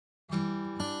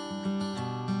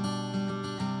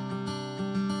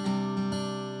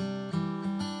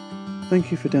Thank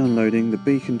you for downloading the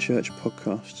Beacon Church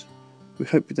podcast. We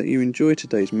hope that you enjoy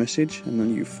today's message and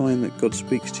that you find that God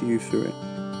speaks to you through it.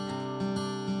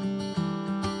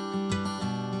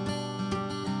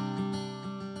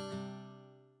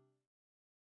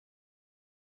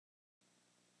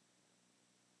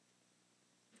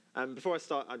 Before I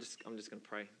start, I'm just going to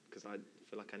pray because I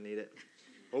feel like I need it.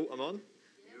 Oh, I'm on?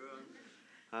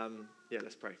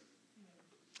 Let's pray.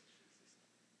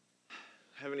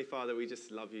 Heavenly Father, we just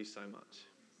love you so much.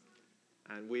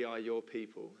 And we are your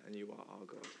people and you are our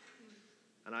God.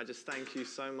 And I just thank you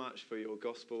so much for your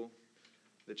gospel,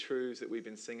 the truths that we've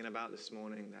been singing about this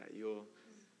morning, that your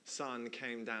Son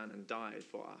came down and died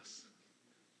for us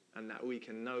and that we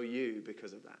can know you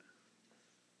because of that.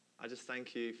 I just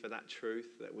thank you for that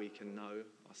truth, that we can know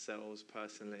ourselves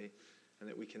personally and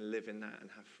that we can live in that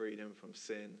and have freedom from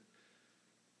sin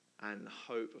and the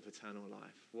hope of eternal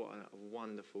life. What a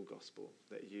wonderful gospel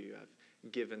that you have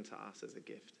given to us as a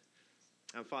gift.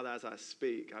 And Father, as I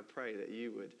speak, I pray that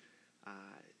you would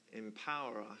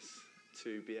empower us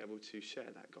to be able to share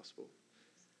that gospel,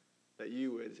 that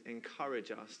you would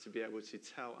encourage us to be able to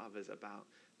tell others about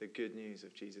the good news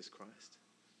of Jesus Christ.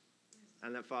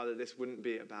 And that, Father, this wouldn't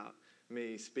be about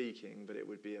me speaking, but it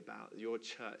would be about your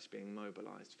church being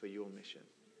mobilized for your mission.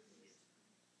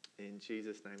 In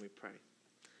Jesus' name we pray.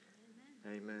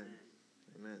 Amen.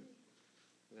 Amen.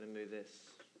 I'm going to move this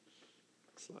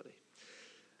slightly.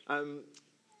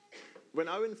 When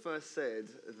Owen first said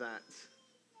that...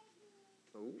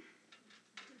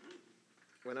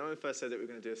 When Owen first said that we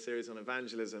were going to do a series on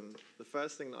evangelism, the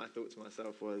first thing that I thought to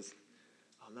myself was,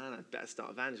 oh man, I'd better start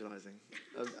evangelizing.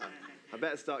 I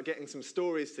better start getting some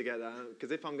stories together, because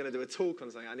if I'm going to do a talk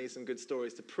on something, I need some good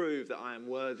stories to prove that I am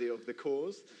worthy of the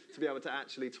cause. To be able to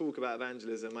actually talk about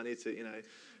evangelism, I need to,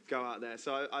 go out there.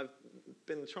 So I've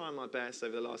been trying my best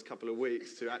over the last couple of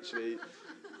weeks to actually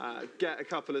get a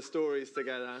couple of stories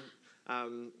together.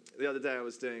 The other day I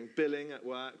was doing billing at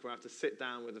work, where I have to sit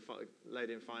down with a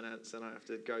lady in finance and I have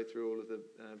to go through all of the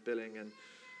billing,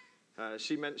 and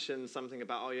she mentioned something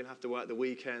about, you'll have to work the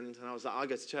weekend. And I was like, I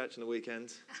go to church on the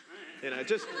weekend.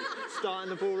 Just starting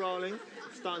the ball rolling,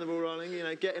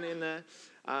 getting in there.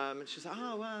 And she's like,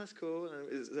 oh, wow, that's cool.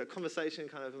 And a conversation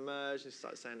kind of emerged. And she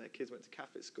started saying that kids went to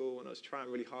Catholic school and I was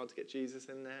trying really hard to get Jesus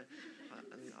in there.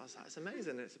 And I was like, it's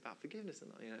amazing. It's about forgiveness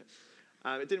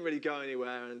and it didn't really go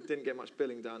anywhere and didn't get much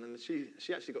billing done. And she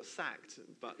actually got sacked,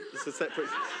 but it's a separate,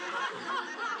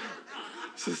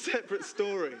 it's a separate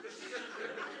story.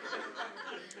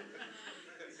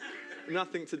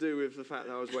 Nothing to do with the fact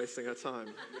that I was wasting her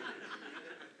time.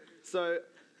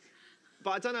 But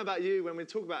I don't know about you, when we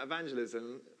talk about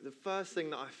evangelism, the first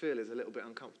thing that I feel is a little bit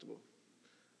uncomfortable.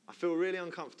 I feel really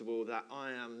uncomfortable that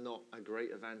I am not a great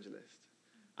evangelist.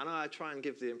 And I try and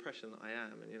give the impression that I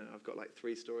am. And, I've got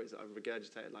 3 stories that I've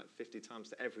regurgitated 50 times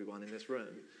to everyone in this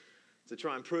room to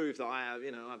try and prove that I have,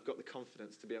 I've got the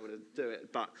confidence to be able to do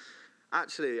it. But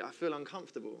actually, I feel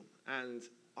uncomfortable. And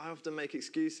I often make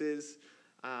excuses.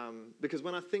 Because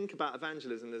when I think about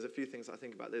evangelism, there's a few things I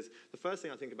think about. The first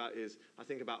thing I think about is I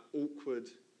think about awkward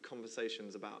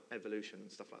conversations about evolution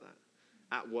and stuff like that.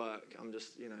 At work, I'm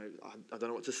just, I don't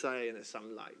know what to say, and there's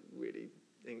some really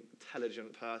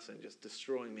intelligent person just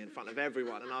destroying me in front of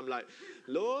everyone, and I'm like,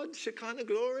 Lord, Shekinah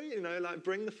glory,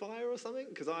 bring the fire or something,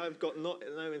 because I've got no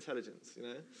intelligence,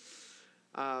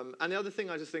 And the other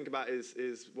thing I just think about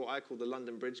is what I call the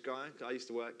London Bridge guy. I used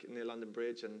to work near London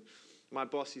Bridge, and my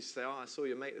boss used to say, I saw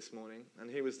your mate this morning. And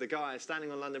he was the guy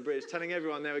standing on London Bridge telling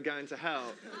everyone they were going to hell.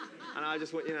 And I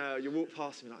just went, you walk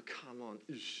past him come on.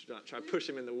 Try to push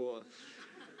him in the water.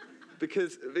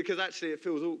 Because actually it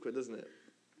feels awkward, doesn't it?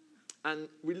 And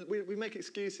we make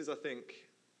excuses, I think,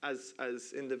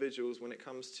 as individuals when it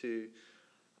comes to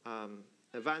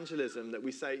evangelism, that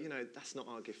we say, that's not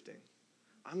our gifting.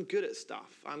 I'm good at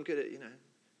stuff. I'm good at,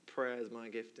 prayer is my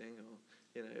gifting,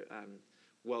 or,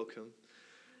 welcome.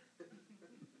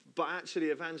 But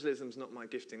actually, evangelism's not my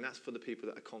gifting. That's for the people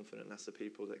that are confident. That's the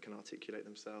people that can articulate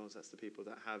themselves. That's the people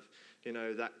that have,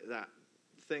 that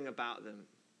thing about them.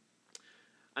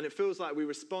 And it feels like we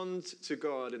respond to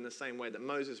God in the same way that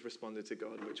Moses responded to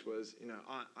God, which was,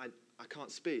 I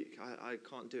can't speak. I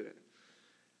can't do it.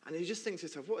 And you just think to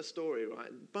yourself, what a story,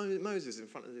 right? Moses in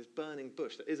front of this burning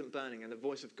bush that isn't burning, and the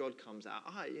voice of God comes out.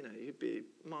 You'd be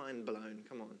mind blown.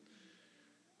 Come on.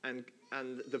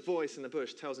 And the voice in the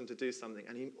bush tells him to do something,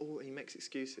 and he makes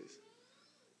excuses.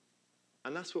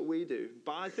 And that's what we do.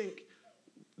 But I think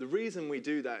the reason we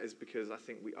do that is because I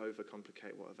think we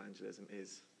overcomplicate what evangelism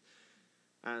is.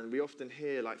 And we often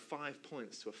hear 5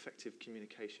 points to effective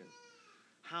communication.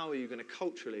 How are you going to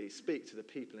culturally speak to the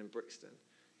people in Brixton?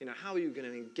 How are you going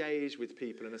to engage with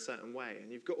people in a certain way?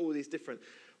 And you've got all these different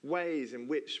ways in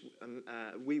which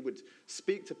we would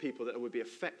speak to people that would be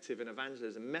effective in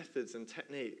evangelism, methods and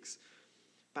techniques.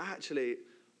 But actually,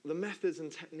 the methods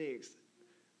and techniques,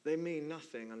 they mean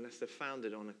nothing unless they're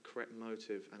founded on a correct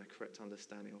motive and a correct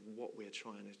understanding of what we're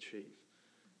trying to achieve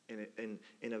in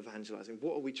evangelizing.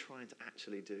 What are we trying to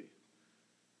actually do?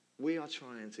 We are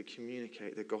trying to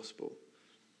communicate the gospel.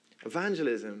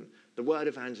 Evangelism, the word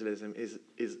evangelism is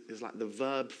like the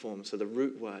verb form, so the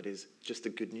root word is just the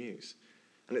good news.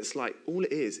 And it's like all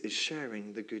it is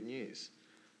sharing the good news.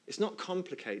 It's not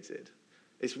complicated.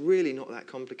 It's really not that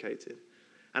complicated.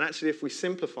 And actually, if we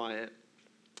simplify it,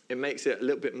 it makes it a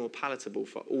little bit more palatable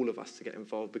for all of us to get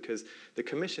involved, because the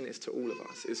commission is to all of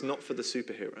us. It's not for the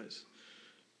superheroes.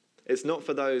 It's not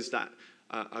for those that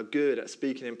are good at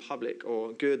speaking in public,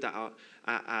 or good that are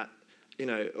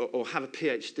or have a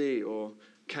PhD, or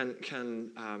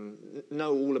can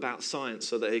know all about science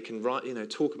so that they can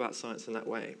talk about science in that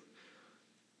way.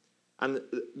 And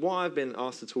what I've been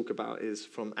asked to talk about is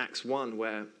from Acts 1,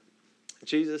 where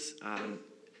Jesus,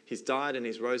 he's died and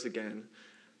he's rose again,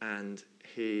 and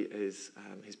he's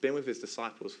been with his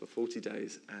disciples for 40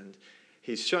 days, and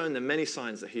he's shown them many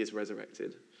signs that he is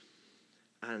resurrected.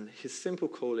 And his simple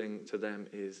calling to them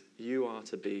is, you are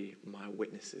to be my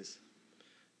witnesses.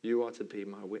 You are to be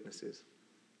my witnesses.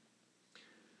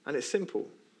 And it's simple.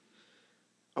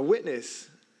 A witness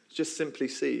just simply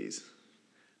sees,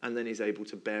 and then he's able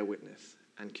to bear witness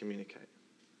and communicate.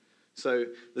 So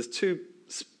there's two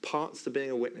parts to being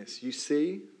a witness. You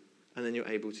see, and then you're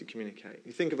able to communicate.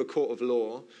 You think of a court of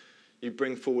law, you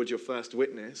bring forward your first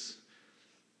witness.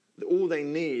 All they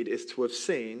need is to have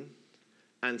seen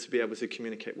and to be able to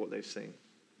communicate what they've seen.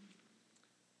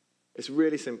 It's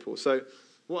really simple. So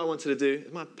what I wanted to do,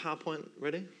 is my PowerPoint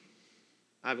ready?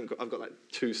 I've got like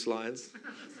 2 slides.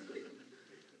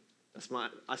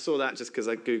 I saw that just because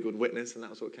I Googled witness and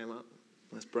that was what came up.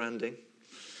 That's branding.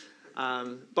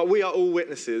 But we are all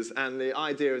witnesses, and the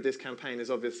idea of this campaign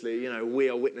is obviously, we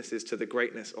are witnesses to the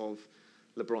greatness of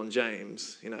LeBron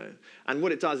James, And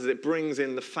what it does is it brings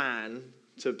in the fan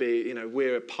to be,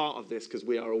 we're a part of this because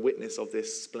we are a witness of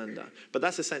this splendor. But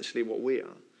that's essentially what we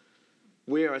are.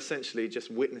 We are essentially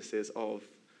just witnesses of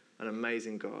an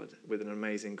amazing God with an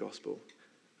amazing gospel.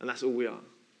 And that's all we are.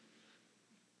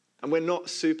 And we're not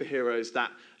superheroes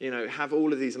that, have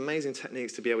all of these amazing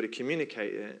techniques to be able to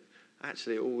communicate it.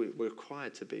 Actually, all we're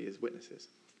required to be is witnesses.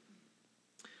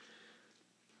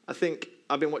 I think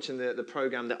I've been watching the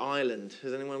program The Island.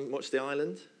 Has anyone watched The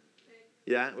Island?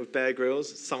 Yeah, with Bear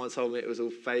Grylls. Someone told me it was all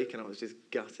fake, and I was just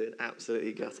gutted,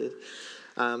 absolutely gutted.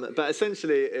 But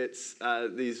essentially, it's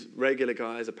these regular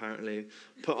guys, apparently,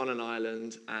 put on an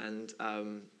island, and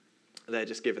they're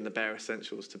just given the bare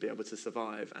essentials to be able to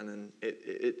survive. And then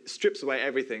it strips away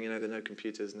everything. There are no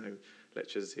computers, no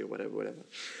electricity, or whatever.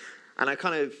 And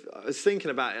I was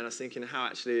thinking about it, and I was thinking how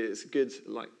actually it's a good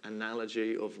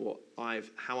analogy of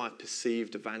how I've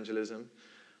perceived evangelism.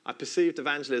 I perceived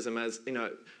evangelism as,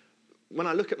 when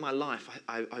I look at my life,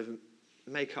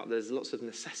 there's lots of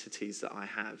necessities that I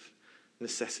have.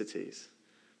 Necessities.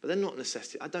 But they're not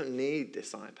necessities. I don't need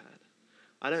this iPad.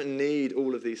 I don't need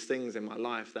all of these things in my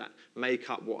life that make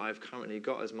up what I've currently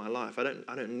got as my life. I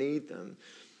don't need them.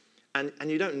 And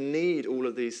you don't need all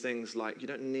of these things, you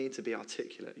don't need to be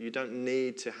articulate. You don't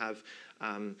need to have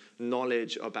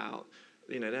knowledge about,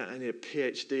 you don't need a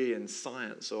PhD in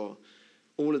science or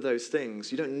all of those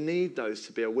things. You don't need those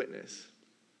to be a witness.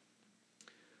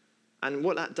 And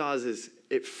what that does is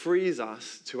it frees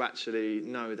us to actually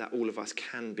know that all of us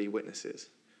can be witnesses.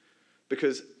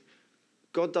 Because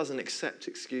God doesn't accept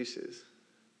excuses.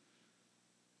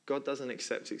 God doesn't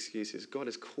accept excuses. God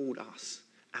has called us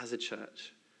as a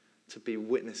church to be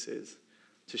witnesses,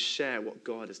 to share what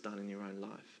God has done in your own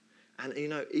life. And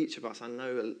each of us, I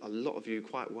know a lot of you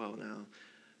quite well now,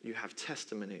 you have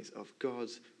testimonies of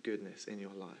God's goodness in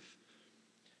your life.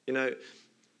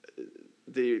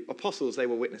 The apostles, they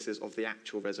were witnesses of the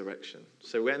actual resurrection.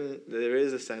 So when there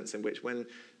is a sense in which when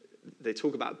they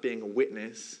talk about being a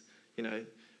witness,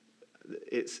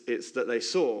 it's that they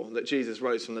saw that Jesus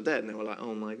rose from the dead and they were like,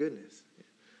 oh my goodness.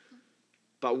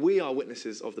 But we are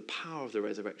witnesses of the power of the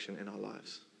resurrection in our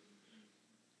lives.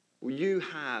 You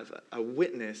have a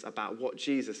witness about what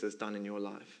Jesus has done in your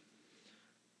life.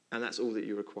 And that's all that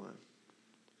you require.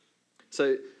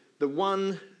 So the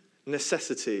one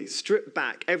necessity, strip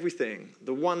back everything.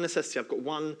 The one necessity, I've got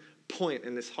one point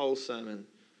in this whole sermon,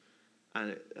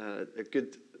 and a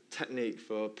good technique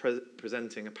for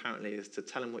presenting apparently is to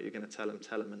tell him what you're going to tell him,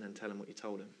 and then tell him what you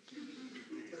told him.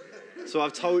 So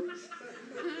I've told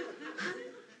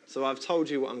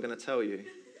you what I'm going to tell you.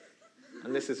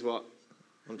 And this is what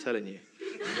I'm telling you.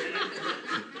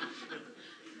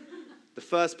 The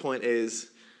first point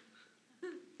is,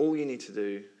 all you need to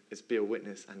do is be a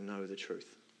witness and know the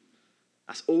truth.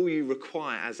 That's all you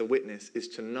require as a witness, is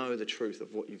to know the truth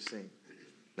of what you've seen.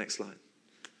 Next slide.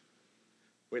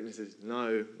 Witnesses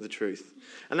know the truth.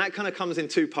 And that kind of comes in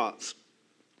two parts.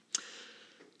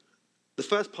 The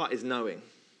first part is knowing.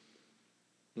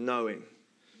 Knowing.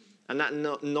 And that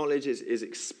knowledge is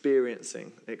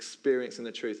experiencing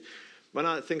the truth. When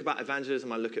I think about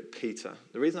evangelism, I look at Peter.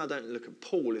 The reason I don't look at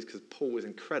Paul is because Paul was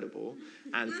incredible,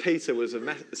 and Peter was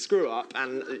a screw-up,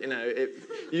 and,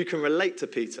 you can relate to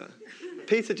Peter.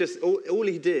 Peter just, all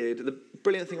he did, the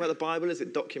brilliant thing about the Bible is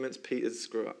it documents Peter's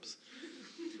screw-ups.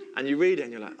 And you read it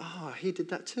and you're like, oh, he did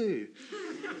that too.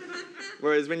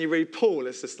 Whereas when you read Paul,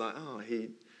 it's just like, oh, he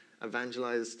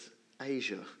evangelized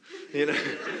Asia,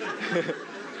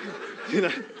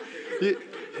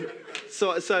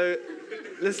 So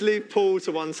let's leave Paul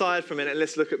to one side for a minute and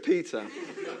let's look at Peter.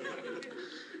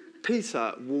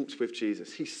 Peter walked with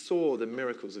Jesus. He saw the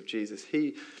miracles of Jesus.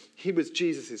 He was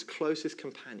Jesus' closest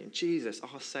companion. Jesus,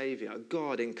 our Saviour,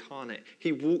 God incarnate.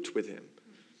 He walked with him.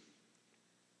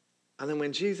 And then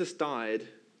when Jesus died,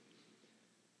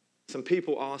 some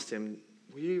people asked him,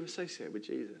 were you associated with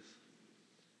Jesus?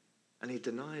 And he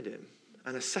denied him.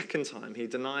 And a second time he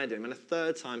denied him. And a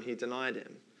third time he denied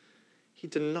him. He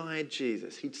denied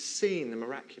Jesus. He'd seen the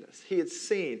miraculous.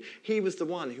 He was the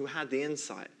one who had the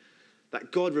insight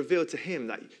that God revealed to him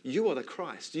that you are the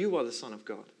Christ. You are the Son of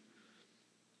God.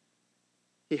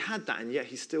 He had that, and yet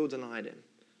he still denied him.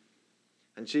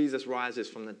 And Jesus rises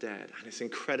from the dead, and it's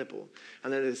incredible.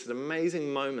 And then there's an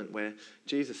amazing moment where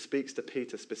Jesus speaks to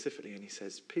Peter specifically, and he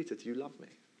says, Peter, do you love me?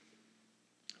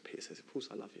 And Peter says, of course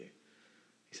I love you.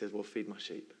 He says, well, feed my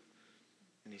sheep.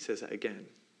 And he says it again,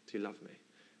 do you love me?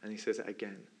 And he says it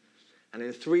again. And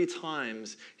then 3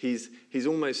 times, he's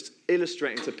almost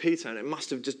illustrating to Peter, and it must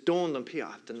have just dawned on Peter,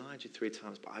 I've denied you 3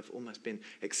 times, but I've almost been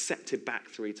accepted back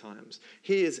 3 times.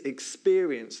 He has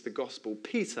experienced the gospel.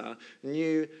 Peter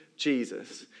knew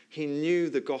Jesus. He knew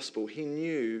the gospel. He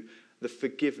knew the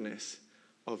forgiveness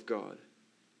of God.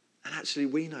 And actually,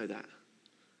 we know that.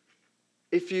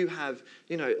 If you have,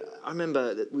 I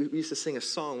remember that we used to sing a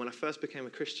song when I first became a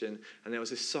Christian, and there was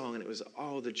this song, and it was,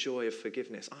 oh, the joy of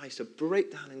forgiveness. I used to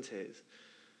break down in tears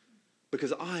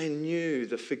because I knew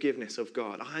the forgiveness of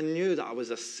God. I knew that I was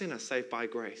a sinner saved by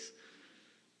grace.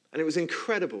 And it was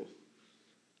incredible.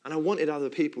 And I wanted other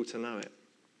people to know it.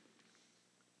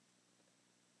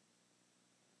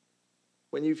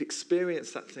 When you've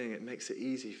experienced that thing, it makes it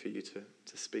easy for you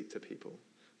to speak to people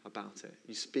about it.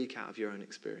 You speak out of your own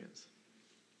experience.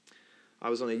 I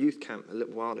was on a youth camp a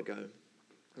little while ago.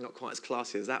 Not quite as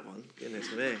classy as that one.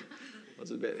 Goodness me. I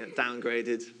was a bit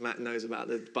downgraded. Matt knows about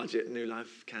the budget New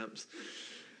Life camps.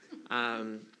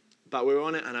 But we were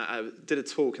on it, and I did a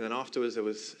talk, and then afterwards there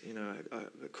was,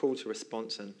 a call to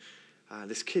response, and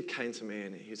this kid came to me,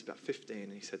 and he was about 15,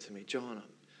 and he said to me, John,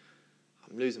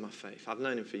 I'm losing my faith. I've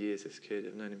known him for years, this kid.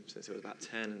 I've known him since he was about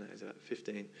 10, and now he's about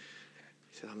 15.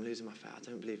 He said, I'm losing my faith. I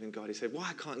don't believe in God. He said,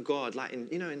 why can't God, like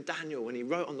in Daniel, when he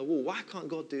wrote on the wall, why can't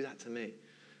God do that to me?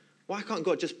 Why can't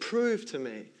God just prove to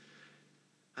me?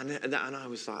 And I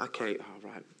was like, okay, all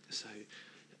right. So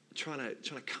trying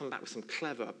to come back with some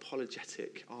clever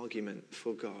apologetic argument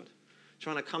for God.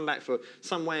 Trying to come back for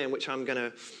some way in which I'm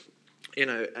going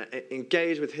to,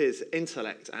 engage with his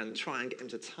intellect and try and get him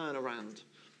to turn around.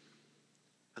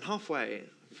 And halfway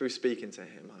through speaking to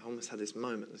him, I almost had this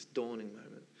moment, this dawning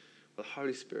moment. The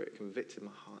Holy Spirit convicted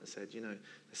my heart and said, there's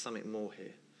something more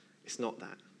here. It's not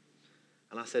that.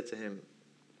 And I said to him,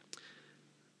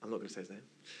 I'm not going to say his name.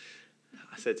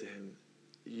 I said to him,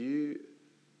 you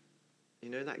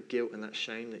know that guilt and that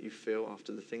shame that you feel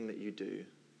after the thing that you do?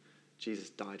 Jesus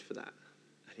died for that.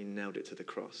 And he nailed it to the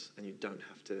cross. And you don't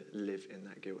have to live in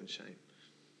that guilt and shame.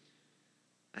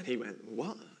 And he went,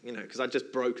 what? Because I'd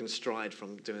just broken stride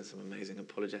from doing some amazing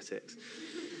apologetics.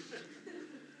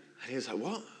 And he was like,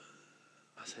 what?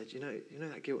 I said, you know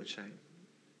that guilt and shame?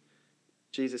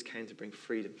 Jesus came to bring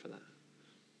freedom for that.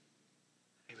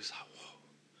 He was like, whoa.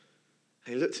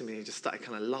 And he looked at me and he just started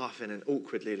kind of laughing and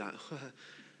awkwardly like,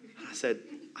 and I said,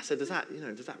 does that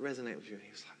resonate with you? And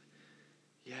he was like,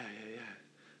 yeah.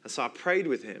 And so I prayed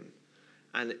with him.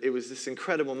 And it was this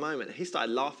incredible moment. He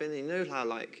started laughing. You know how,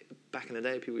 like, back in the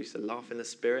day, people used to laugh in the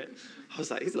spirit? I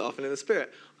was like, he's laughing in the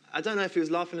spirit. I don't know if he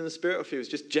was laughing in the spirit or if he was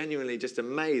just genuinely just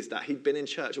amazed that he'd been in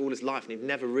church all his life and he'd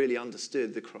never really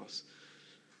understood the cross.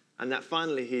 And that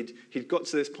finally he'd got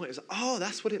to this point. He was like, oh,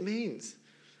 that's what it means.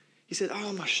 He said,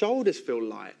 oh, my shoulders feel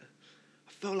light.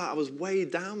 I felt like I was weighed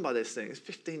down by this thing. This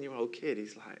 15-year-old kid,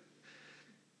 he's like,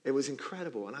 It was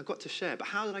incredible, and I got to share. But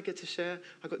how did I get to share?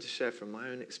 I got to share from my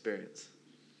own experience.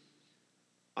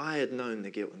 I had known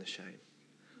the guilt and the shame.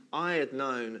 I had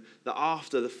known that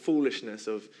after the foolishness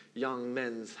of young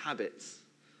men's habits,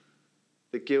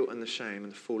 the guilt and the shame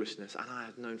and the foolishness, and I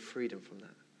had known freedom from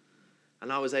that.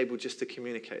 And I was able just to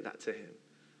communicate that to him.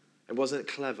 It wasn't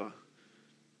clever.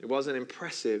 It wasn't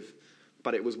impressive,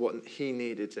 but it was what he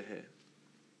needed to hear.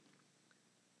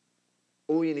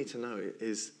 All you need to know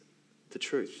is the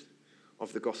truth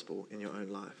of the gospel in your own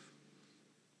life.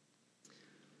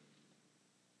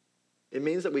 It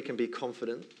means that we can be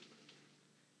confident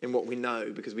in what we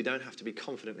know because we don't have to be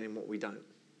confident in what we don't.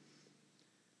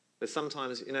 There's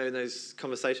sometimes, in those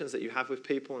conversations that you have with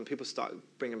people and people start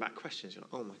bringing back questions, you're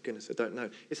like, oh my goodness, I don't know.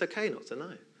 It's okay not to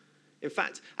know. In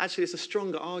fact, actually, it's a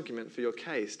stronger argument for your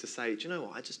case to say, do you know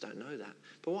what, I just don't know that.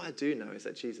 But what I do know is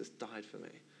that Jesus died for me.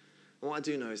 And what I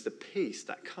do know is the peace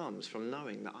that comes from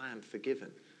knowing that I am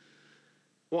forgiven.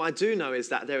 What I do know is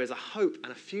that there is a hope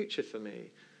and a future for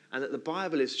me, and that the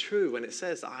Bible is true when it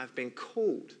says that I have been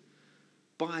called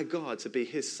by God to be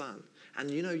his son.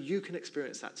 And you can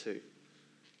experience that too.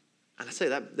 And I say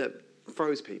that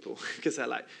throws people because they're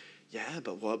like, yeah,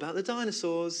 but what about the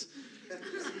dinosaurs?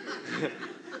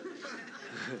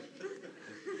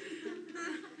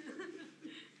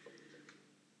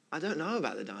 I don't know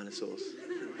about the dinosaurs.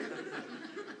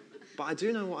 But I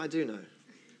do know what I do know.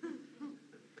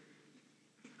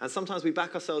 And sometimes we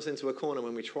back ourselves into a corner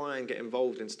when we try and get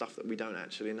involved in stuff that we don't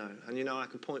actually know. And I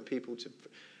can point people to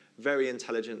very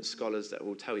intelligent scholars that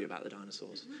will tell you about the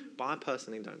dinosaurs. But I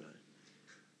personally don't know.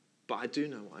 But I do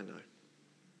know what I know.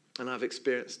 And I've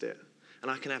experienced it.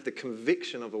 And I can have the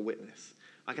conviction of a witness.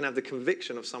 I can have the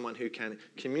conviction of someone who can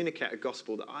communicate a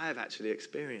gospel that I have actually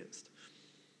experienced.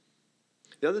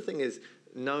 The other thing is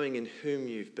knowing in whom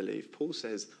you've believed. Paul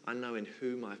says, I know in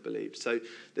whom I've believed. So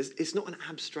it's not an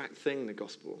abstract thing, the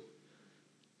gospel.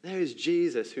 There is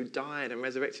Jesus who died and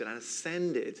resurrected and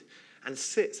ascended and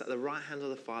sits at the right hand of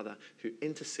the Father who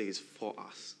intercedes for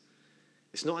us.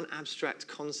 It's not an abstract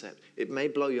concept. It may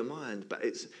blow your mind, but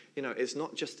it's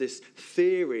not just this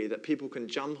theory that people can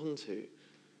jump onto.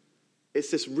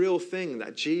 It's this real thing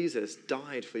that Jesus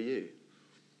died for you.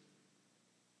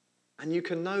 And you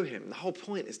can know him. The whole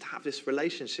point is to have this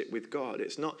relationship with God.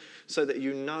 It's not so that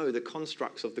you know the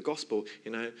constructs of the gospel.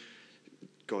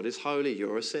 God is holy,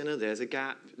 you're a sinner, there's a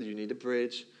gap, you need a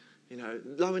bridge.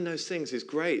 Knowing those things is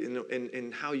great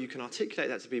in how you can articulate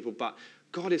that to people, but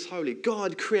God is holy.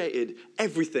 God created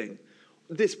everything.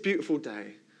 This beautiful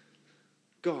day,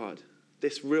 God,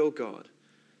 this real God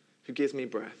who gives me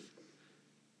breath,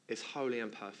 is holy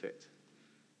and perfect.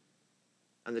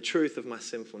 And the truth of my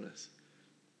sinfulness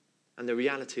and the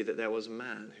reality that there was a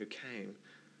man who came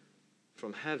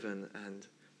from heaven and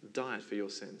died for your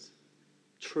sins.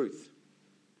 Truth.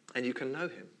 And you can know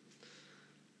him.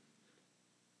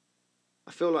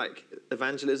 I feel like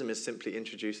evangelism is simply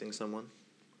introducing someone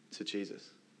to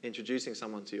Jesus, introducing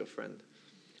someone to your friend.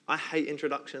 I hate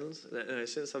introductions.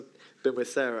 Since I've been with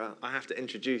Sarah, I have to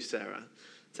introduce Sarah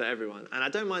to everyone. And I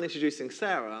don't mind introducing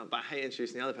Sarah, but I hate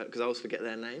introducing the other person because I always forget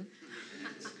their name.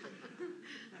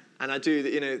 And I do,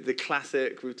 the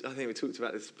classic, I think we talked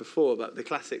about this before, but the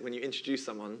classic, when you introduce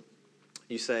someone,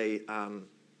 you say,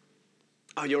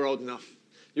 oh, you're old enough.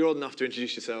 You're old enough to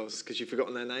introduce yourselves because you've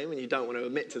forgotten their name and you don't want to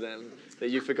admit to them that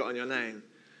you've forgotten your name.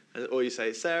 Or you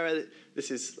say, Sarah,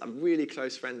 this is a really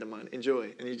close friend of mine.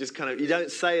 Enjoy. And you just you don't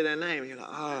say their name. And you're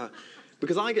like,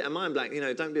 Because I get a mind blank.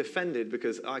 Don't be offended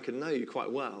because I can know you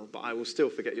quite well, but I will still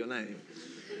forget your name.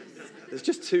 There's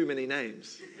just too many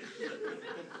names.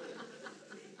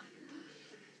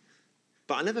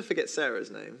 But I never forget Sarah's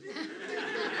name.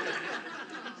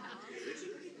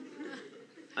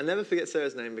 I never forget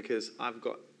Sarah's name because I've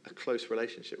got a close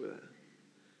relationship with her.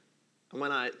 And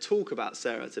when I talk about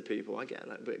Sarah to people, I get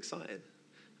a bit excited.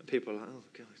 And people are like, oh,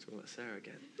 God, he's talking about Sarah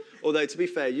again. Although, to be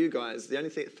fair, you guys,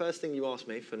 first thing you asked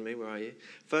me, Funmi, where are you?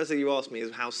 First thing you asked me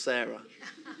is, how's Sarah?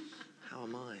 How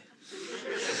am I?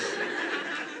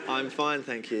 I'm fine,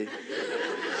 thank you.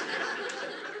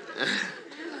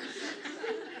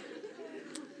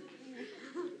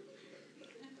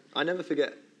 I never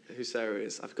forget who Sarah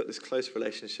is. I've got this close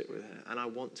relationship with her, and I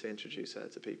want to introduce her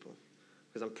to people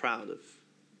because I'm proud of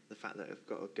the fact that I've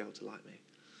got a girl to like me.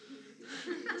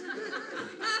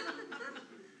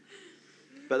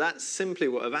 But that's simply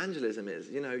what evangelism is.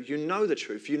 You know the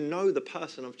truth. You know the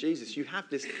person of Jesus. You have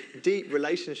this deep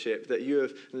relationship that you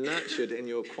have nurtured in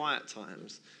your quiet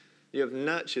times. You have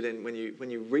nurtured in when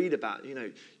you read about,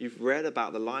 you've read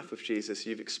about the life of Jesus.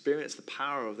 You've experienced the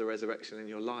power of the resurrection in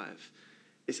your life.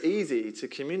 It's easy to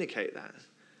communicate that.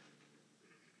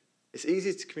 It's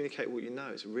easy to communicate what you know.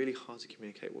 It's really hard to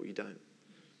communicate what you don't.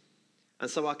 And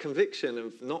so our conviction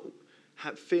of not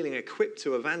feeling equipped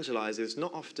to evangelize is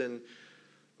not often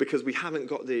because we haven't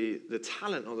got the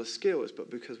talent or the skills, but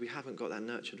because we haven't got that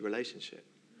nurtured relationship.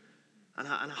 And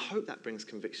I hope that brings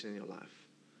conviction in your life.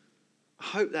 I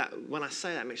hope that when I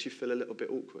say that, it makes you feel a little bit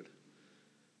awkward.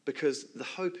 Because the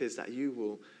hope is that you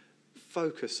will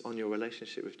focus on your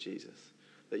relationship with Jesus.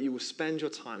 That you will spend your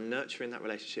time nurturing that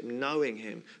relationship, knowing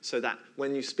him, so that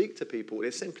when you speak to people,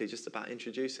 it's simply just about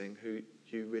introducing who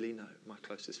you really know, my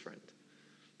closest friend.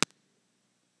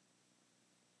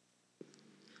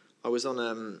 I was on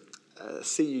a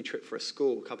CU trip for a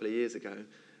school a couple of years ago,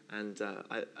 and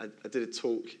I did a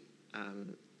talk,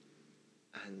 and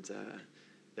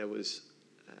there was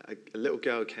a little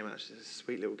girl came out. She's a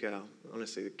sweet little girl,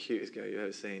 honestly the cutest girl you've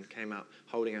ever seen, came out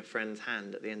holding her friend's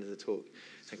hand at the end of the talk,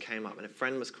 and came up, and a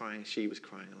friend was crying, she was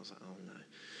crying. I was like, oh no.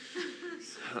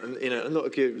 And, I'm not a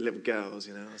good little girls,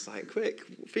 I was like, quick,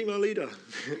 female leader.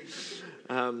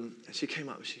 And she came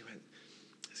up and she went,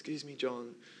 excuse me,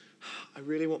 John, I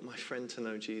really want my friend to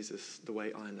know Jesus the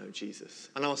way I know Jesus.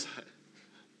 And I was like,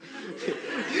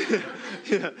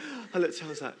 I looked at her, I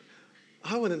was like,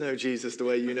 I want to know Jesus the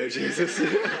way you know Jesus.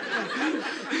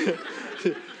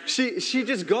 She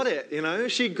just got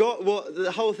it, She got what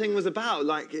the whole thing was about.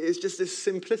 Like, it's just this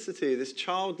simplicity, this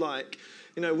childlike,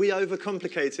 we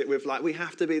overcomplicate it with, like, we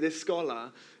have to be this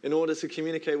scholar in order to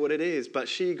communicate what it is. But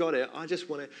she got it. I just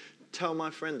want to tell my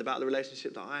friend about the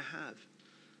relationship that I have.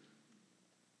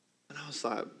 And I was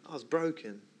like, I was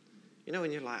broken.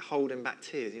 When you're like holding back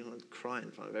tears, you're not crying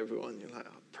in front of everyone. You're like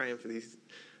praying for these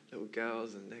little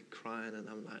girls and they're crying and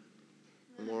I'm like,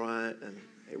 I'm all right. And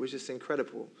it was just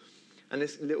incredible. And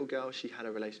this little girl, she had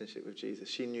a relationship with Jesus.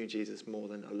 She knew Jesus more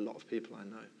than a lot of people I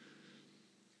know.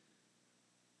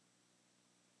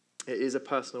 It is a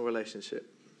personal relationship.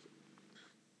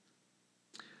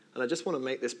 And I just want to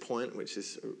make this point, which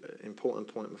is an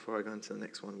important point before I go into the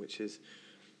next one, which is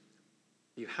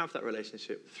you have that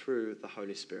relationship through the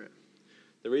Holy Spirit.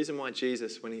 The reason why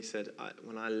Jesus, when he said,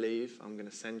 when I leave, I'm going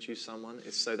to send you someone,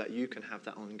 is so that you can have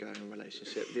that ongoing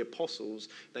relationship. The apostles,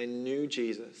 they knew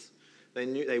Jesus.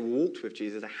 They walked with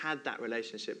Jesus. They had that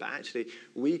relationship. But actually,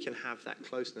 we can have that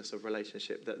closeness of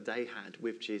relationship that they had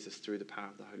with Jesus through the power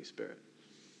of the Holy Spirit.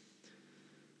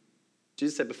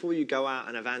 Jesus said, before you go out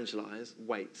and evangelize,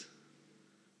 wait.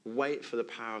 Wait for the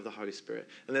power of the Holy Spirit.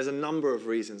 And there's a number of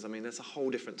reasons. I mean, there's a whole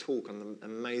different talk on the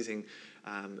amazing,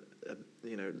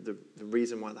 the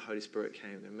reason why the Holy Spirit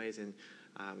came, the amazing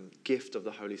gift of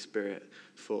the Holy Spirit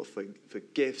for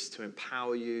gifts to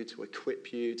empower you, to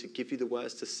equip you, to give you the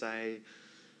words to say.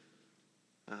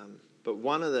 But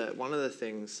one of the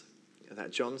things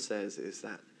that John says is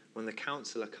that when the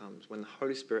Counselor comes, when the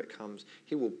Holy Spirit comes,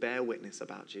 he will bear witness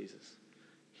about Jesus.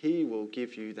 He will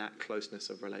give you that closeness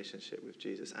of relationship with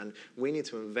Jesus. And we need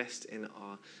to invest in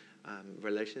our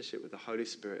relationship with the Holy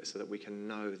Spirit so that we can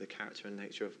know the character and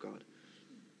nature of God.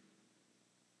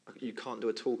 You can't do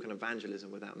a talk on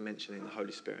evangelism without mentioning the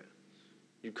Holy Spirit.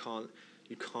 You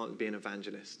can't be an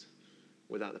evangelist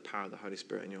without the power of the Holy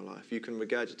Spirit in your life. You can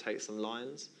regurgitate some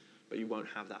lines, but you won't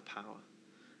have that power.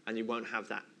 And you won't have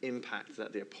that impact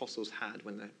that the apostles had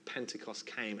when the Pentecost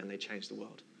came and they changed the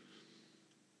world.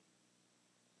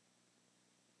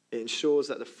 It ensures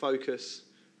that the focus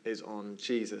is on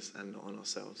Jesus and not on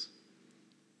ourselves.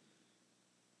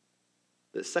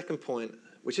 The second point,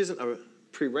 which isn't a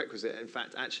prerequisite, in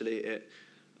fact, actually it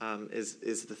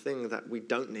is the thing that we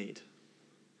don't need.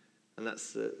 And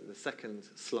that's the second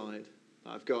slide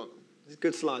that I've got. These are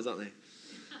good slides, aren't they?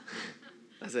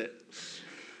 That's it.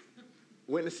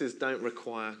 Witnesses don't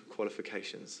require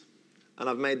qualifications. And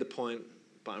I've made the point,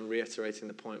 but I'm reiterating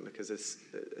the point because this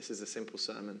is a simple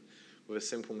sermon with a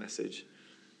simple message.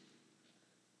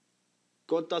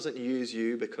 God doesn't use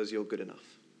you because you're good enough.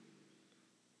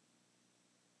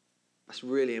 That's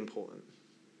really important.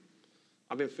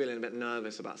 I've been feeling a bit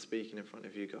nervous about speaking in front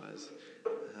of you guys.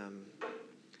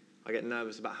 I get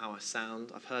nervous about how I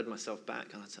sound. I've heard myself back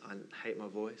and I hate my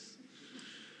voice.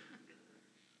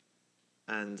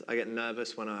 And I get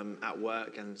nervous when I'm at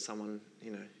work and someone,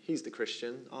 he's the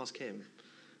Christian, ask him.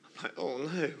 I'm like, oh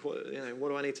no, what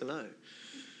do I need to know?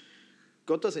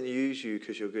 God doesn't use you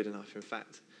because you're good enough. In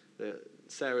fact,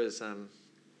 Sarah's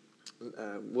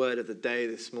word of the day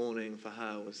this morning for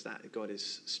her was that God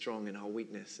is strong in our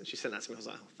weakness. And she sent that to me. I was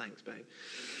like, oh, thanks, babe.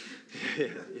 Yeah,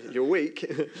 you're weak.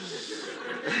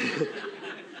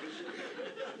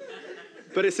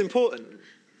 But it's important.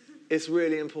 It's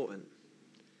really important.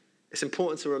 It's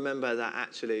important to remember that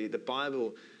actually the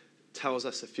Bible tells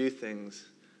us a few things.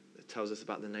 It tells us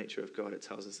about the nature of God. It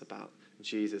tells us about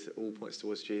Jesus. It all points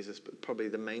towards Jesus. But probably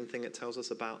the main thing it tells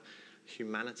us about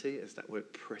humanity is that we're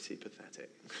pretty pathetic.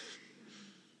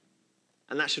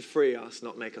 And that should free us,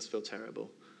 not make us feel terrible.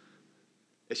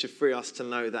 It should free us to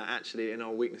know that actually in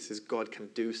our weaknesses, God can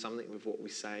do something with what we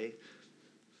say.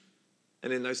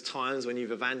 And in those times when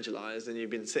you've evangelized and you've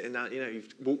been sitting down,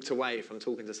 you've walked away from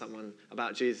talking to someone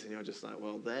about Jesus and you're just like,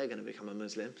 well, they're going to become a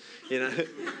Muslim, you've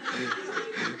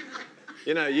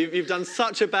done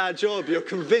such a bad job, you're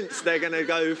convinced they're going to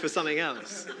go for something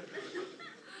else.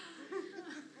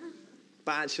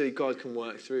 But actually, God can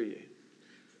work through you.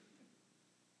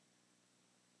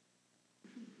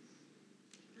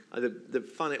 One of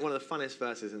the funniest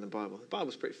verses in the Bible. The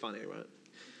Bible's pretty funny, right?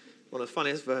 One of the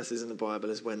funniest verses in the Bible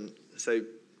is when,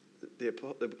 the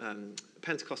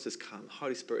Pentecost has come,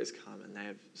 Holy Spirit has come, and they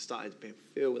have started being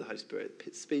filled with the Holy Spirit,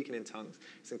 speaking in tongues.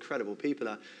 It's incredible. People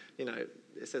are,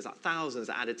 it says like thousands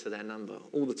are added to their number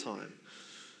all the time.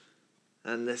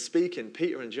 And they're speaking,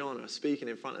 Peter and John are speaking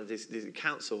in front of this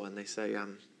council, and they say, they're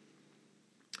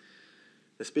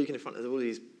speaking in front of all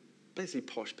these basically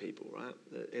posh people, right?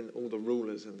 In all the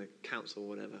rulers and the council,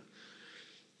 whatever.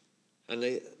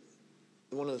 And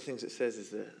one of the things it says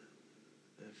is that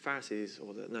the Pharisees,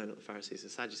 not the Pharisees, the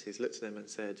Sadducees looked at them and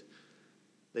said,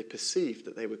 they perceived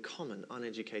that they were common,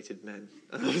 uneducated men.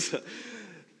 And I was like,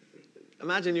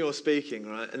 imagine you're speaking,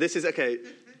 right? And this is, okay,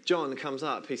 John comes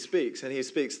up, he speaks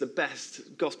the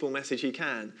best gospel message he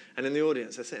can. And in the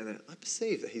audience, they're sitting there, I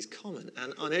perceive that he's common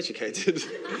and uneducated.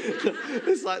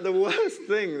 It's like the worst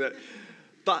thing that...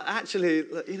 But actually,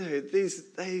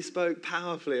 they spoke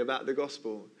powerfully about the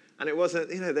gospel. And it wasn't,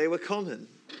 they were common.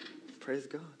 Praise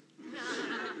God.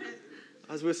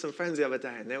 I was with some friends the other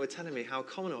day, and they were telling me how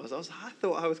common it was. I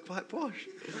thought I was quite posh.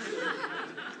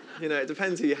 It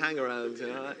depends who you hang around,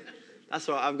 That's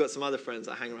why I've got some other friends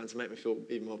that hang around to make me feel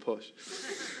even more posh.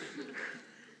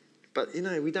 But,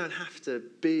 we don't have to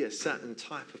be a certain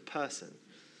type of person.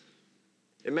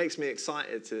 It makes me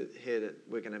excited to hear that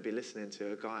we're going to be listening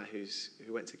to a guy who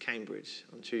went to Cambridge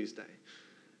on Tuesday.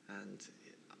 And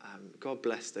God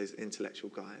bless those intellectual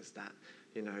guys that,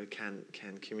 can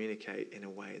communicate in a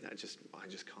way that I just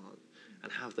can't.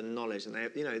 And have the knowledge. And they,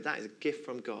 that is a gift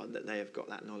from God that they have got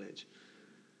that knowledge.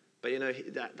 But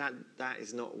that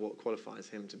is not what qualifies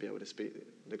him to be able to speak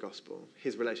the gospel.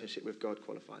 His relationship with God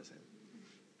qualifies him.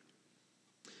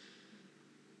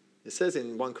 It says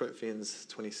in 1 Corinthians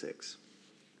 26.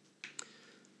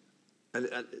 And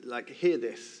hear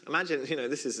this. Imagine,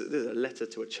 this is a letter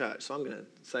to a church. So I'm going to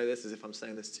say this as if I'm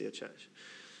saying this to your church.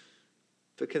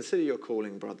 But consider your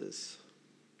calling, brothers.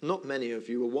 Not many of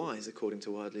you were wise according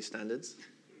to worldly standards.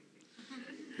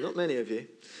 Not many of you.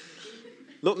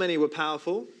 Not many were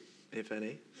powerful, if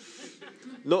any.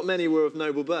 Not many were of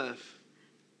noble birth.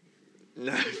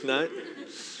 No.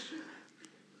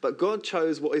 But God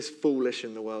chose what is foolish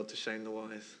in the world to shame the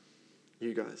wise.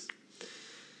 You guys.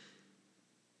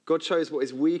 God chose what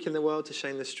is weak in the world to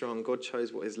shame the strong. God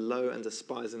chose what is low and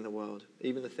despised in the world,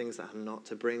 even the things that are not,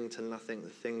 to bring to nothing the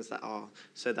things that are,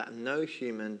 so that no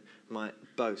human might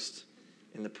boast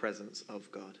in the presence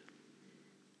of God.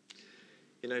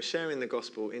 Sharing the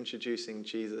gospel, introducing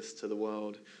Jesus to the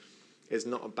world is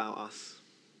not about us.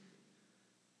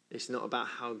 It's not about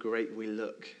how great we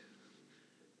look.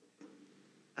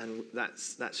 And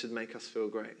that should make us feel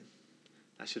great.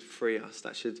 That should free us.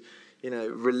 That should,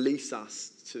 release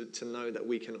us to know that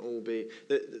we can all be.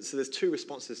 So there's two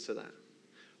responses to that.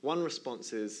 One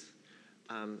response is,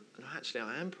 actually,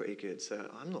 I am pretty good, so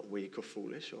I'm not weak or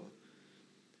foolish. Or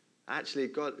actually,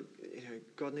 God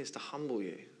needs to humble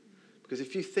you. Because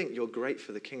if you think you're great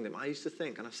for the kingdom, I used to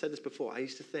think, and I've said this before, I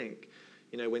used to think,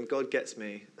 when God gets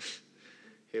me,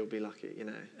 he'll be lucky,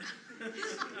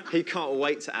 He can't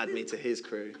wait to add me to his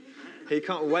crew. He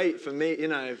can't wait for me,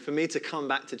 to come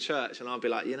back to church and I'll be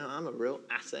like, I'm a real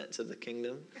asset to the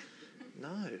kingdom.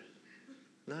 No.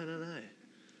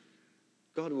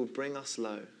 God will bring us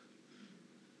low.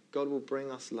 God will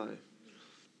bring us low.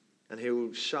 And he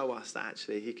will show us that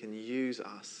actually he can use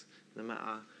us no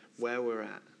matter where we're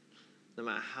at, no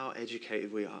matter how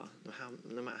educated we are,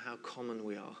 no matter how common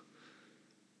we are.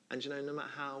 And no matter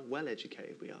how well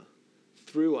educated we are,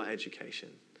 through our education,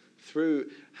 through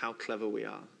how clever we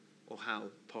are, or how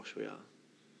posh we are.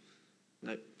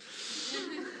 Nope.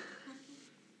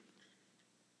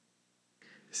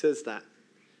 It says that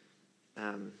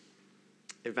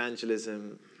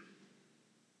evangelism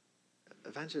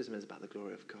is about the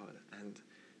glory of God. And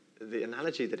the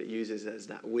analogy that it uses is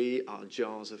that we are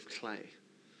jars of clay.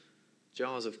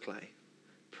 Jars of clay.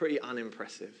 Pretty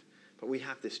unimpressive. But we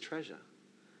have this treasure.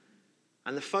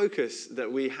 And the focus that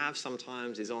we have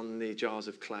sometimes is on the jars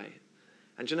of clay.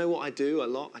 And do you know what I do a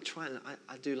lot? I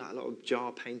do like a lot of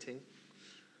jar painting.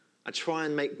 I try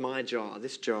and make my jar,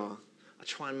 this jar, I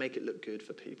try and make it look good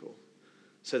for people.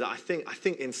 So that I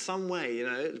think in some way,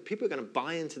 people are going to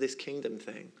buy into this kingdom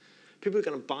thing. People are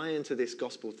going to buy into this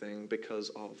gospel thing because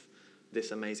of this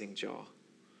amazing jar.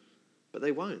 But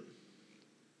they won't.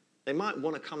 They might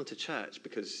want to come to church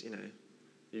because,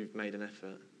 you've made an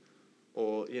effort.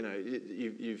 Or,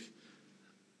 you've,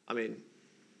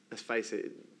 let's face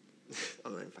it.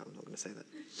 I'm not going to say that.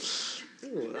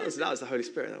 Ooh, that was the Holy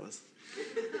Spirit, that was.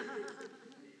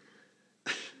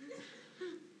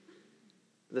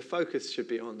 The focus should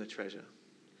be on the treasure.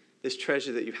 This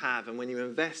treasure that you have. And when you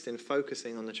invest in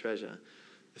focusing on the treasure,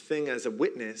 the thing as a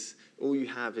witness, all you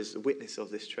have is a witness of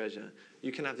this treasure.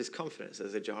 You can have this confidence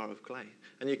as a jar of clay.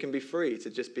 And you can be free to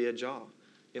just be a jar.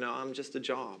 I'm just a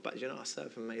jar. But I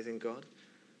serve an amazing God.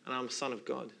 And I'm a son of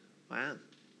God. I am.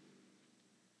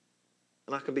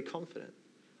 And I can be confident.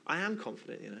 I am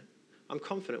confident, I'm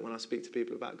confident when I speak to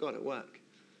people about God at work.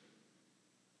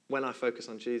 When I focus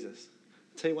on Jesus.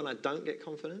 I'll tell you when I don't get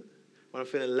confident, when I'm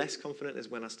feeling less confident is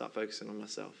when I start focusing on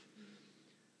myself.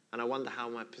 And I wonder how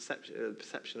my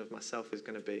perception of myself is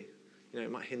going to be. It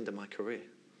might hinder my career.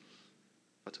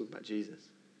 If I talk about Jesus.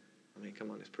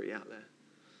 Come on, it's pretty out there.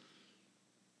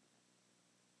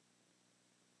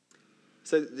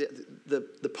 So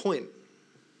the point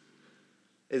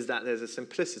is that there's a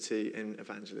simplicity in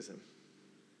evangelism.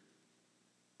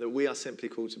 That we are simply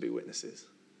called to be witnesses.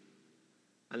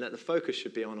 And that the focus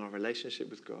should be on our relationship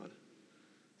with God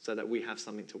so that we have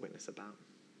something to witness about.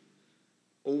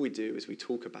 All we do is we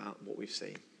talk about what we've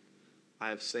seen. I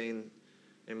have seen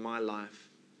in my life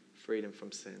freedom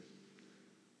from sin.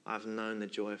 I've known the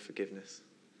joy of forgiveness.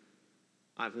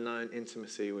 I've known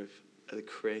intimacy with the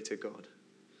Creator God.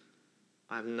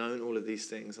 I've known all of these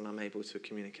things and I'm able to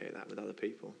communicate that with other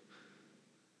people.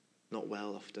 Not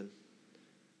well often.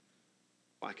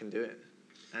 But I can do it.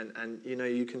 And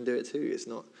you can do it too. It's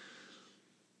not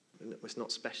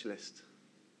specialist.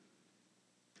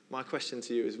 My question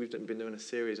to you is, we've been doing a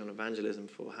series on evangelism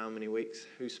for how many weeks?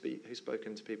 Who's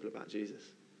spoken to people about Jesus?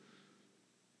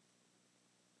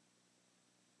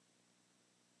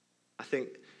 I think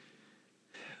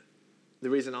the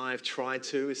reason I've tried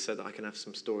to is so that I can have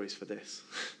some stories for this.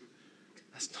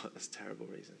 That's a terrible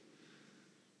reason.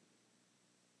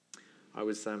 I'm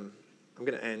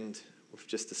going to end with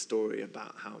just a story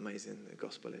about how amazing the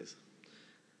gospel is.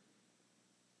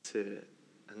 And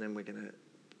then we're going to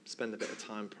spend a bit of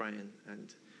time praying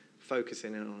and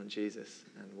focusing in on Jesus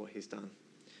and what he's done.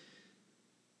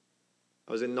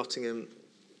 I was in Nottingham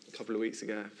a couple of weeks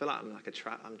ago. I feel like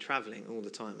I'm travelling all the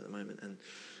time at the moment.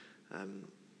 And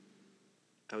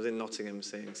I was in Nottingham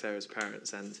seeing Sarah's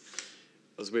parents, and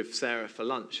I was with Sarah for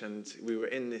lunch, and we were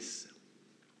in this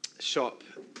shop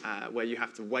where you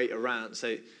have to wait around.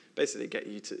 So basically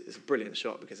it's a brilliant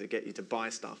shop because they get you to buy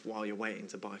stuff while you're waiting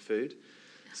to buy food.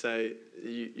 So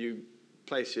you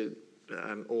place your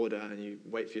order and you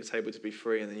wait for your table to be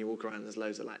free, and then you walk around. There's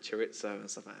loads of like chorizo and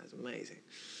stuff like that. It's amazing.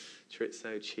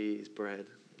 Chorizo, cheese, bread,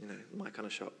 my kind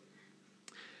of shop.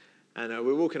 And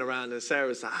we're walking around, and Sarah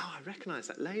was like, "Oh, I recognise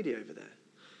that lady over there."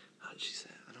 And she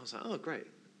said, and I was like, "Oh, great.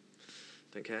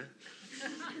 Don't care."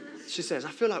 She says,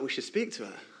 "I feel like we should speak to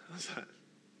her." I was like,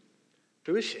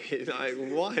 "Who is she? Like,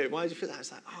 why? Why do you feel that?"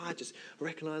 It's like, I just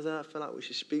recognise her. I feel like we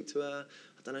should speak to her.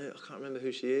 I don't know. I can't remember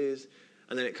who she is.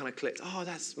 And then it kind of clicked. "Oh,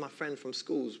 that's my friend from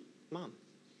school's mum."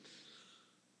 I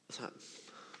was like,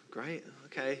 "Great,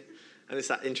 okay." And it's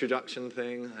that introduction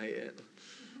thing. I hate it.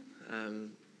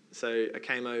 So I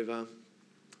came over.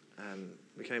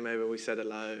 We came over. We said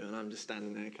hello, and I'm just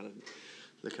standing there, kind of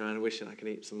looking around, wishing I could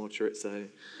eat some more chorizo.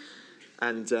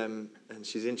 And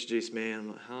she's introduced me, and I'm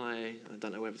like, "Hi." I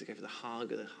don't know whether to go for the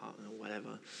hug or the heart or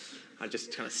whatever. I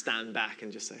just kind of stand back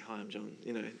and just say, "Hi, I'm John."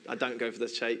 I don't go for the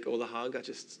shake or the hug. I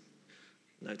just,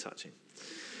 no touching.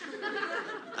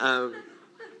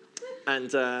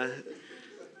 And so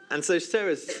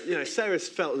Sarah's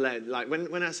felt led. Like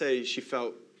when I say she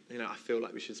felt, I feel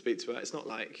like we should speak to her. It's not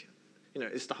like,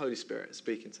 it's the Holy Spirit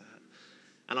speaking to her.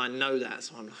 And I know that,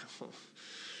 so I'm like, oh.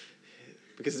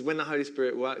 Because when the Holy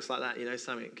Spirit works like that,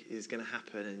 something is going to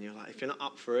happen, and you're like, if you're not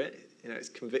up for it, it's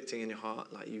convicting in your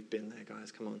heart. Like, you've been there, guys,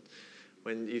 come on.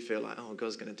 When you feel like, oh,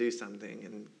 God's going to do something,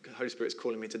 and the Holy Spirit's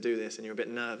calling me to do this, and you're a bit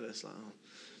nervous, like, oh.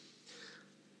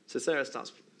 So Sarah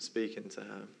starts speaking to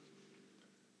her.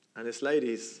 And this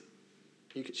lady's,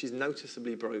 she's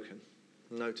noticeably broken,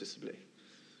 noticeably.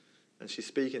 And she's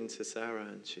speaking to Sarah,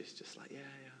 and she's just like, yeah,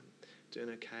 I'm doing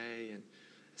okay. And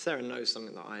Sarah knows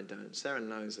something that I don't. Sarah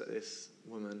knows that this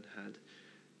woman had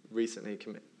recently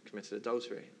committed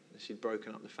adultery. She'd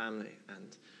broken up the family,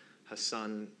 and Her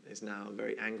son is now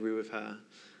very angry with her.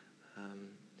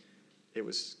 It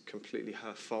was completely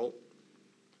her fault.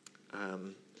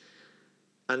 And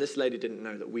this lady didn't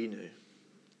know that we knew.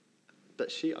 But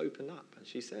she opened up and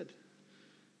she said,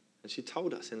 and she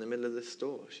told us in the middle of the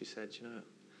store, she said,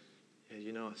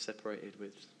 I've separated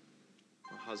with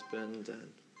my husband,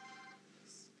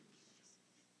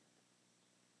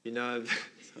 and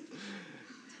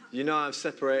I've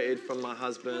separated from my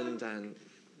husband, and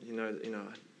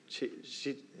I've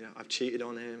cheated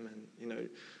on him, and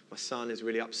my son is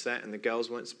really upset, and the girls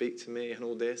won't speak to me, and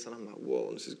all this, and I'm like,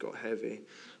 whoa, this has got heavy.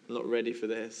 I'm not ready for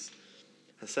this.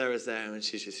 And Sarah's there, and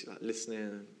she's just like listening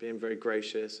and being very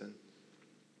gracious,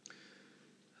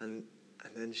 and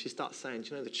then she starts saying,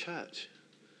 the church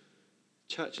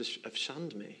have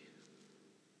shunned me.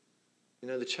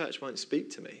 The church won't speak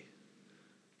to me.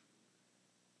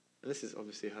 And this is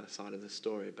obviously her side of the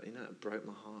story, but it broke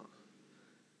my heart.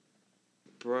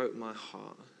 It broke my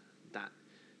heart that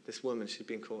this woman, she'd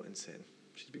been caught in sin.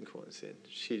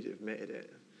 She'd admitted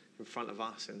it in front of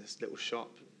us in this little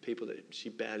shop, people that she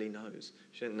barely knows.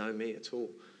 She didn't know me at all.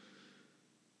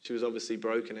 She was obviously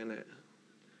broken in it.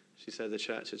 She said the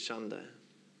church had shunned her.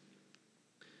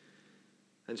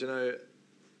 And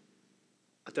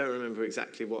I don't remember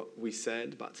exactly what we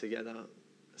said, but together,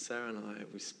 Sarah and I,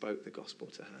 we spoke the gospel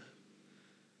to her.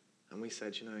 And we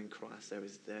said, in Christ there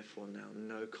is therefore now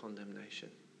no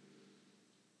condemnation.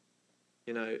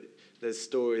 There's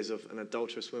stories of an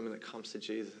adulterous woman that comes to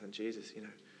Jesus, and Jesus,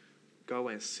 go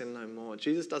away and sin no more.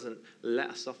 Jesus doesn't let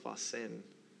us off our sin.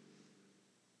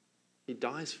 He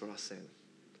dies for our sin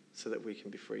so that we can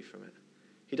be free from it.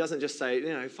 He doesn't just say,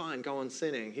 fine, go on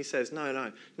sinning. He says,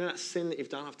 no, that sin that you've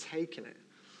done, I've taken it.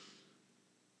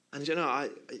 And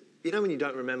when you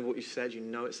don't remember what you said,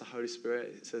 it's the Holy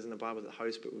Spirit. It says in the Bible that the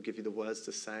Holy Spirit will give you the words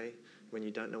to say when you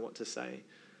don't know what to say.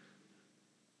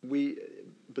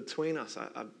 Between us,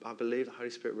 I believe the Holy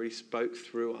Spirit really spoke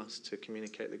through us to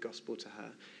communicate the gospel to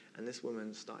her. And this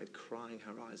woman started crying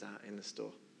her eyes out in the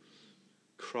store.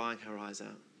 Crying her eyes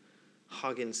out.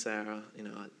 Hugging Sarah.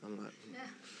 I'm like,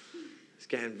 it's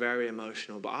getting very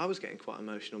emotional. But I was getting quite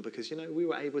emotional because, we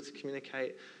were able to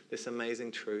communicate this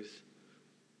amazing truth.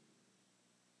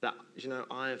 That,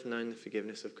 I have known the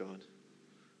forgiveness of God.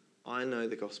 I know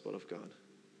the gospel of God.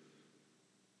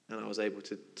 And I was able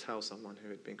to tell someone who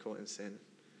had been caught in sin.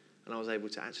 And I was able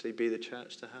to actually be the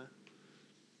church to her.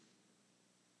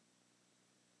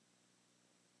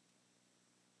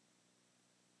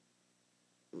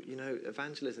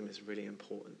 Evangelism is really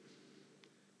important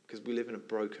because we live in a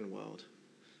broken world.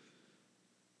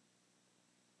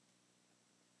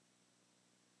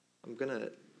 I'm going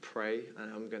to pray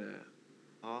and I'm going to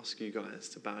ask you guys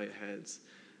to bow your heads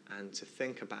and to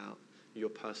think about your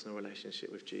personal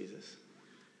relationship with Jesus.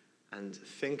 And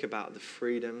think about the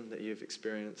freedom that you've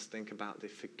experienced. Think about the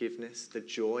forgiveness, the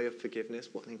joy of forgiveness.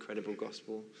 What an incredible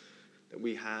gospel that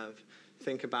we have.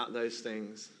 Think about those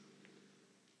things.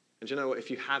 And do you know what? If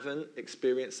you haven't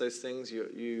experienced those things,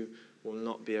 you will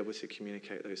not be able to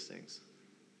communicate those things.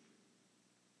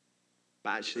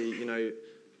 But actually,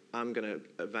 I'm going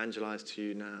to evangelize to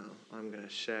you now. I'm going to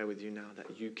share with you now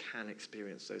that you can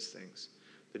experience those things.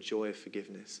 The joy of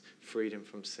forgiveness, freedom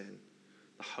from sin,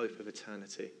 the hope of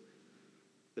eternity,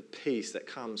 the peace that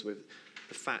comes with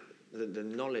the fact, the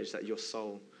knowledge that your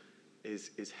soul is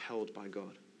held by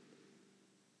God.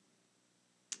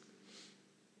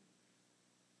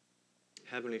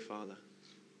 Heavenly Father,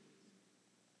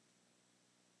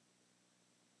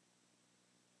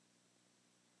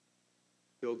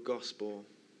 your gospel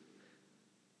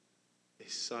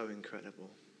is so incredible.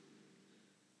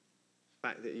 The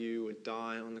fact that you would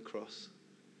die on the cross,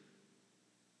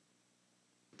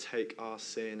 take our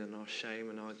sin and our shame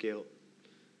and our guilt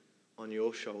on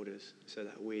your shoulders so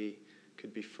that we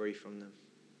could be free from them.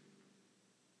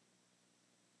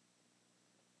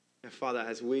 And Father,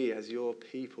 as your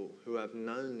people who have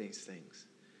known these things,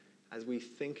 as we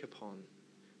think upon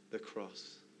the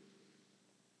cross,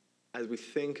 as we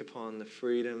think upon the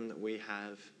freedom that we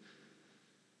have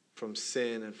from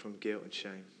sin and from guilt and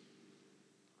shame,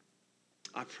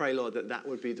 I pray, Lord, that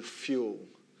would be the fuel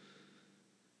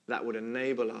that would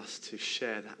enable us to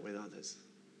share that with others.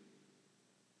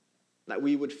 That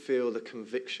we would feel the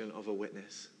conviction of a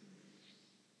witness.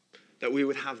 That we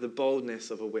would have the boldness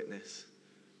of a witness.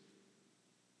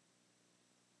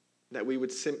 That we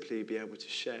would simply be able to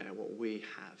share what we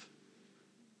have,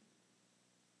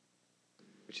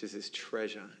 which is this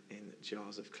treasure in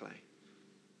jars of clay.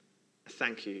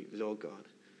 Thank you, Lord God.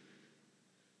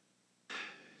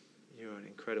 You're an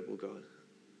incredible God.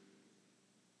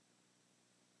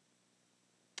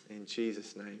 In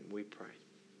Jesus' name we pray.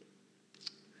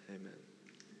 Amen.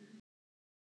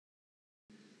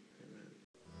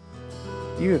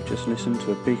 You have just listened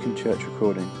to a Beacon Church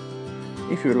recording.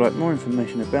 If you would like more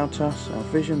information about us, our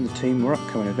vision, the team or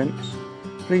upcoming events,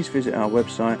 please visit our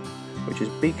website, which is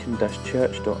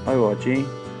beacon-church.org.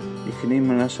 You can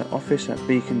email us at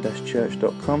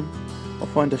office@beacon-church.com or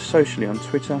find us socially on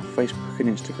Twitter, Facebook and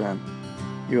Instagram.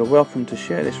 You are welcome to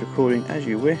share this recording as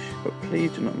you wish, but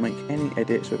please do not make any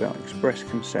edits without express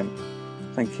consent.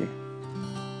 Thank you.